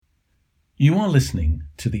You are listening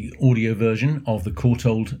to the audio version of the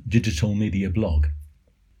Courtauld digital media blog.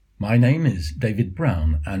 My name is David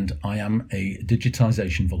Brown and I am a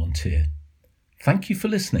digitisation volunteer. Thank you for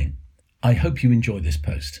listening. I hope you enjoy this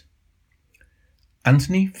post.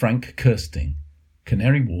 Anthony Frank Kersting,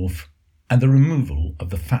 Canary Wharf and the Removal of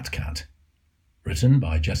the Fat Cat. Written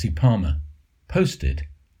by Jesse Palmer. Posted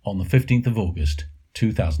on the 15th of August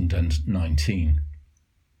 2019.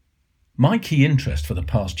 My key interest for the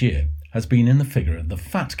past year has been in the figure of the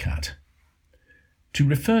fat cat. To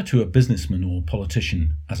refer to a businessman or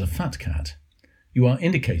politician as a fat cat, you are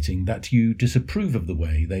indicating that you disapprove of the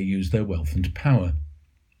way they use their wealth and power.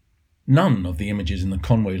 None of the images in the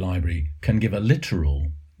Conway Library can give a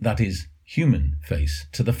literal, that is, human face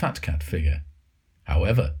to the fat cat figure.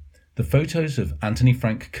 However, the photos of Anthony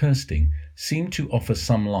Frank Kersting seem to offer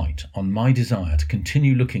some light on my desire to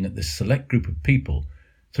continue looking at this select group of people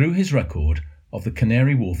through his record of the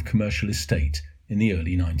Canary Wharf commercial estate in the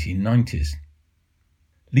early 1990s.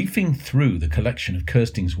 Leafing through the collection of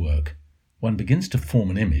Kersting's work, one begins to form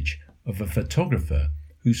an image of a photographer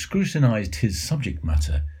who scrutinised his subject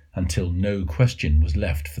matter until no question was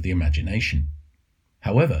left for the imagination.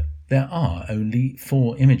 However, there are only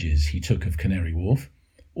 4 images he took of Canary Wharf,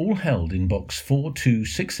 all held in box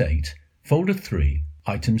 4268, folder 3,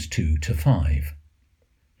 items 2 to 5.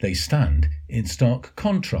 They stand in stark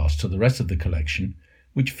contrast to the rest of the collection,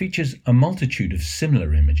 which features a multitude of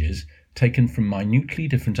similar images taken from minutely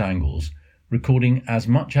different angles, recording as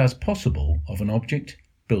much as possible of an object,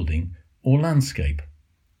 building, or landscape.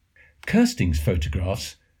 Kersting's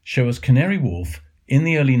photographs show us Canary Wharf in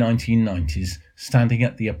the early 1990s standing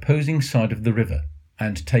at the opposing side of the river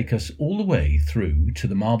and take us all the way through to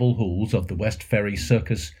the marble halls of the West Ferry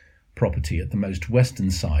Circus property at the most western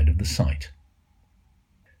side of the site.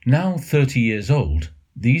 Now 30 years old,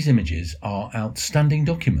 these images are outstanding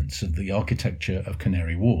documents of the architecture of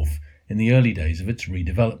Canary Wharf in the early days of its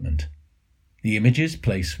redevelopment. The images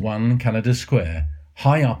place One Canada Square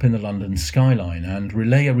high up in the London skyline and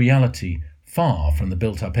relay a reality far from the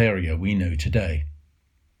built-up area we know today.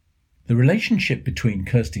 The relationship between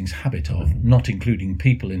Kersting's habit of not including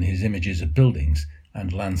people in his images of buildings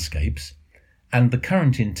and landscapes and the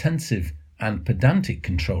current intensive and pedantic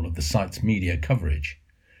control of the site's media coverage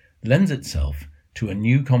lends itself to a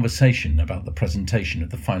new conversation about the presentation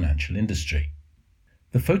of the financial industry.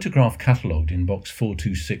 The photograph catalogued in box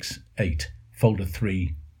 4268, folder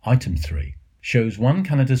 3, item 3, shows One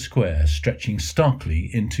Canada Square stretching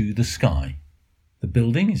starkly into the sky. The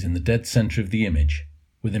building is in the dead centre of the image,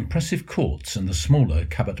 with impressive courts and the smaller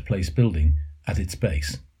Cabot Place building at its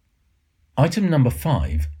base. Item number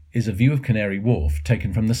 5 is a view of Canary Wharf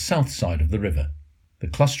taken from the south side of the river. The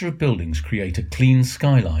cluster of buildings create a clean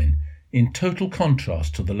skyline in total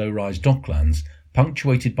contrast to the low-rise docklands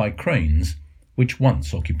punctuated by cranes which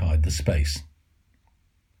once occupied the space.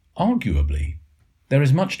 Arguably, there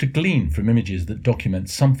is much to glean from images that document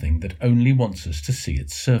something that only wants us to see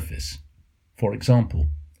its surface. For example,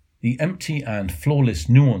 the empty and flawless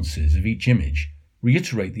nuances of each image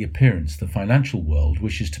reiterate the appearance the financial world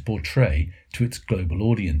wishes to portray to its global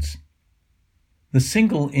audience. The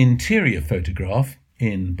single interior photograph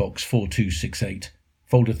in box 4268,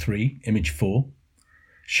 folder 3, image 4,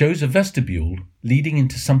 shows a vestibule leading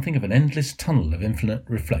into something of an endless tunnel of infinite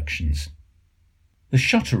reflections. The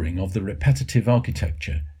shuttering of the repetitive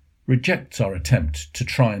architecture rejects our attempt to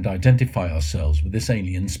try and identify ourselves with this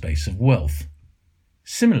alien space of wealth.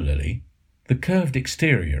 Similarly, the curved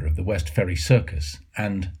exterior of the West Ferry Circus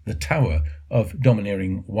and the tower of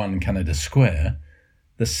domineering One Canada Square,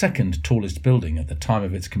 the second tallest building at the time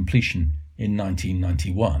of its completion in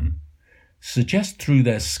 1991, suggest through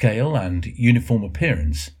their scale and uniform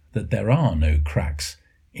appearance that there are no cracks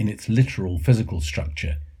in its literal physical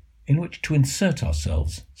structure in which to insert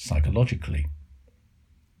ourselves psychologically.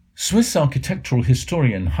 Swiss architectural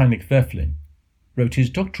historian Heinrich Wölfflin wrote his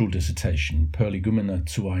doctoral dissertation Prolegomena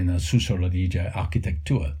zu einer Soziologie der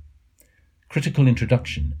Architektur, Critical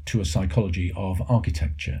Introduction to a Psychology of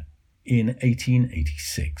Architecture, in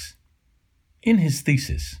 1886. In his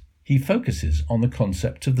thesis, he focuses on the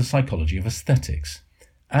concept of the psychology of aesthetics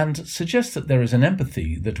and suggests that there is an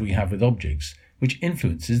empathy that we have with objects which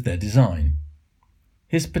influences their design.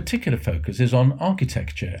 His particular focus is on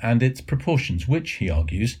architecture and its proportions which, he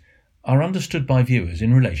argues, are understood by viewers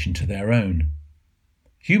in relation to their own.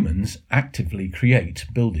 Humans actively create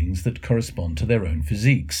buildings that correspond to their own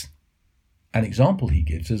physiques. An example he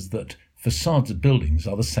gives is that facades of buildings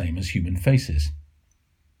are the same as human faces.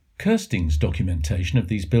 Kersting's documentation of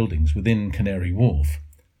these buildings within Canary Wharf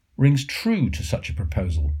rings true to such a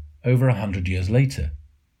proposal over 100 years later.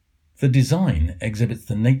 The design exhibits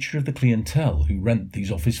the nature of the clientele who rent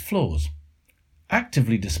these office floors,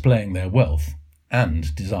 actively displaying their wealth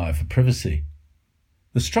and desire for privacy.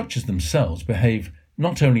 The structures themselves behave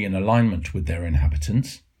not only in alignment with their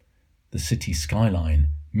inhabitants, the city skyline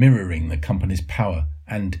mirroring the company's power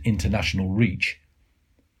and international reach,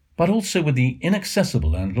 but also with the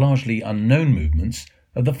inaccessible and largely unknown movements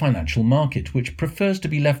of the financial market, which prefers to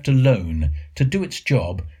be left alone to do its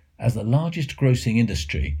job as the largest grossing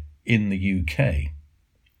industry in the UK.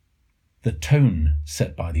 The tone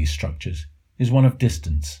set by these structures is one of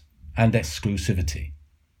distance and exclusivity.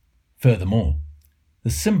 Furthermore,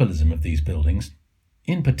 the symbolism of these buildings,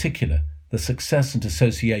 in particular the success and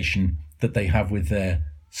association that they have with their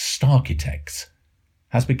starchitects,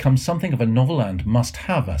 has become something of a novel and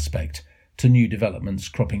must-have aspect to new developments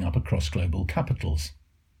cropping up across global capitals.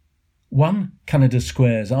 One Canada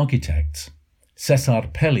Square's architects,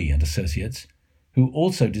 César Pelli and Associates, who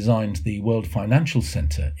also designed the World Financial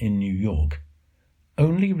Center in New York,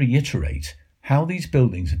 only reiterate how these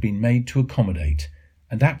buildings have been made to accommodate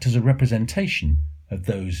and act as a representation of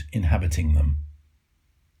those inhabiting them.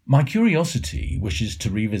 My curiosity wishes to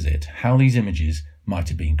revisit how these images might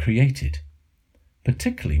have been created,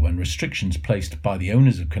 particularly when restrictions placed by the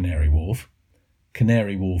owners of Canary Wharf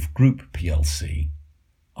Group plc,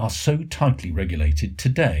 are so tightly regulated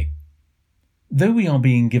today. Though we are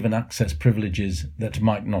being given access privileges that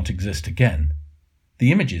might not exist again, the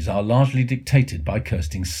images are largely dictated by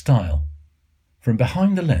Kersting's style. From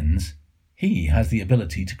behind the lens, he has the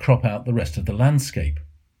ability to crop out the rest of the landscape.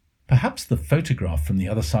 Perhaps the photograph from the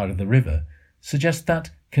other side of the river suggests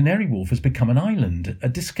that Canary Wharf has become an island, a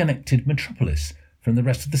disconnected metropolis from the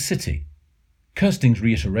rest of the city. Kersting's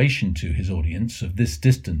reiteration to his audience of this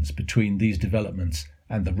distance between these developments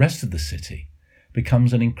and the rest of the city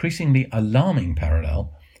becomes an increasingly alarming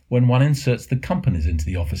parallel when one inserts the companies into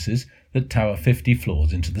the offices that tower 50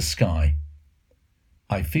 floors into the sky.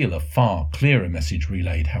 I feel a far clearer message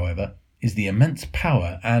relayed, however, is the immense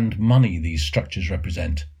power and money these structures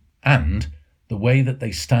represent, and the way that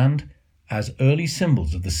they stand as early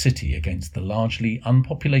symbols of the city against the largely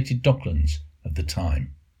unpopulated docklands of the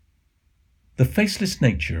time. The faceless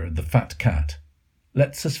nature of the fat cat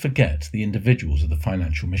lets us forget the individuals of the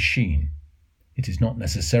financial machine. It is not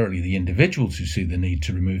necessarily the individuals who see the need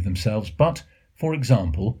to remove themselves, but, for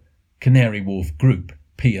example, Canary Wharf Group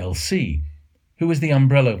plc, who is the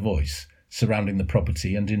umbrella voice surrounding the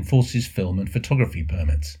property and enforces film and photography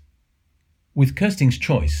permits. With Kersting's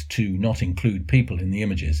choice to not include people in the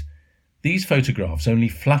images, these photographs only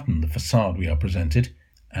flatten the facade we are presented,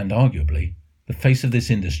 and arguably the face of this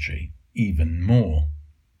industry even more.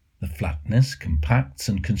 The flatness compacts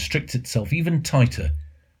and constricts itself even tighter,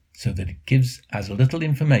 so that it gives as little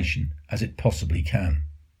information as it possibly can.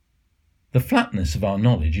 The flatness of our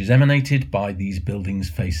knowledge is emanated by these buildings'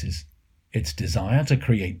 faces. Its desire to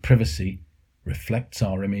create privacy reflects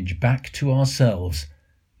our image back to ourselves,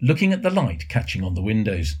 looking at the light catching on the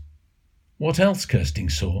windows. What else Kersting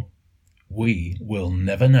saw? We will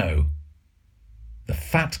never know. The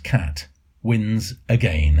fat cat wins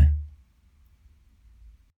again.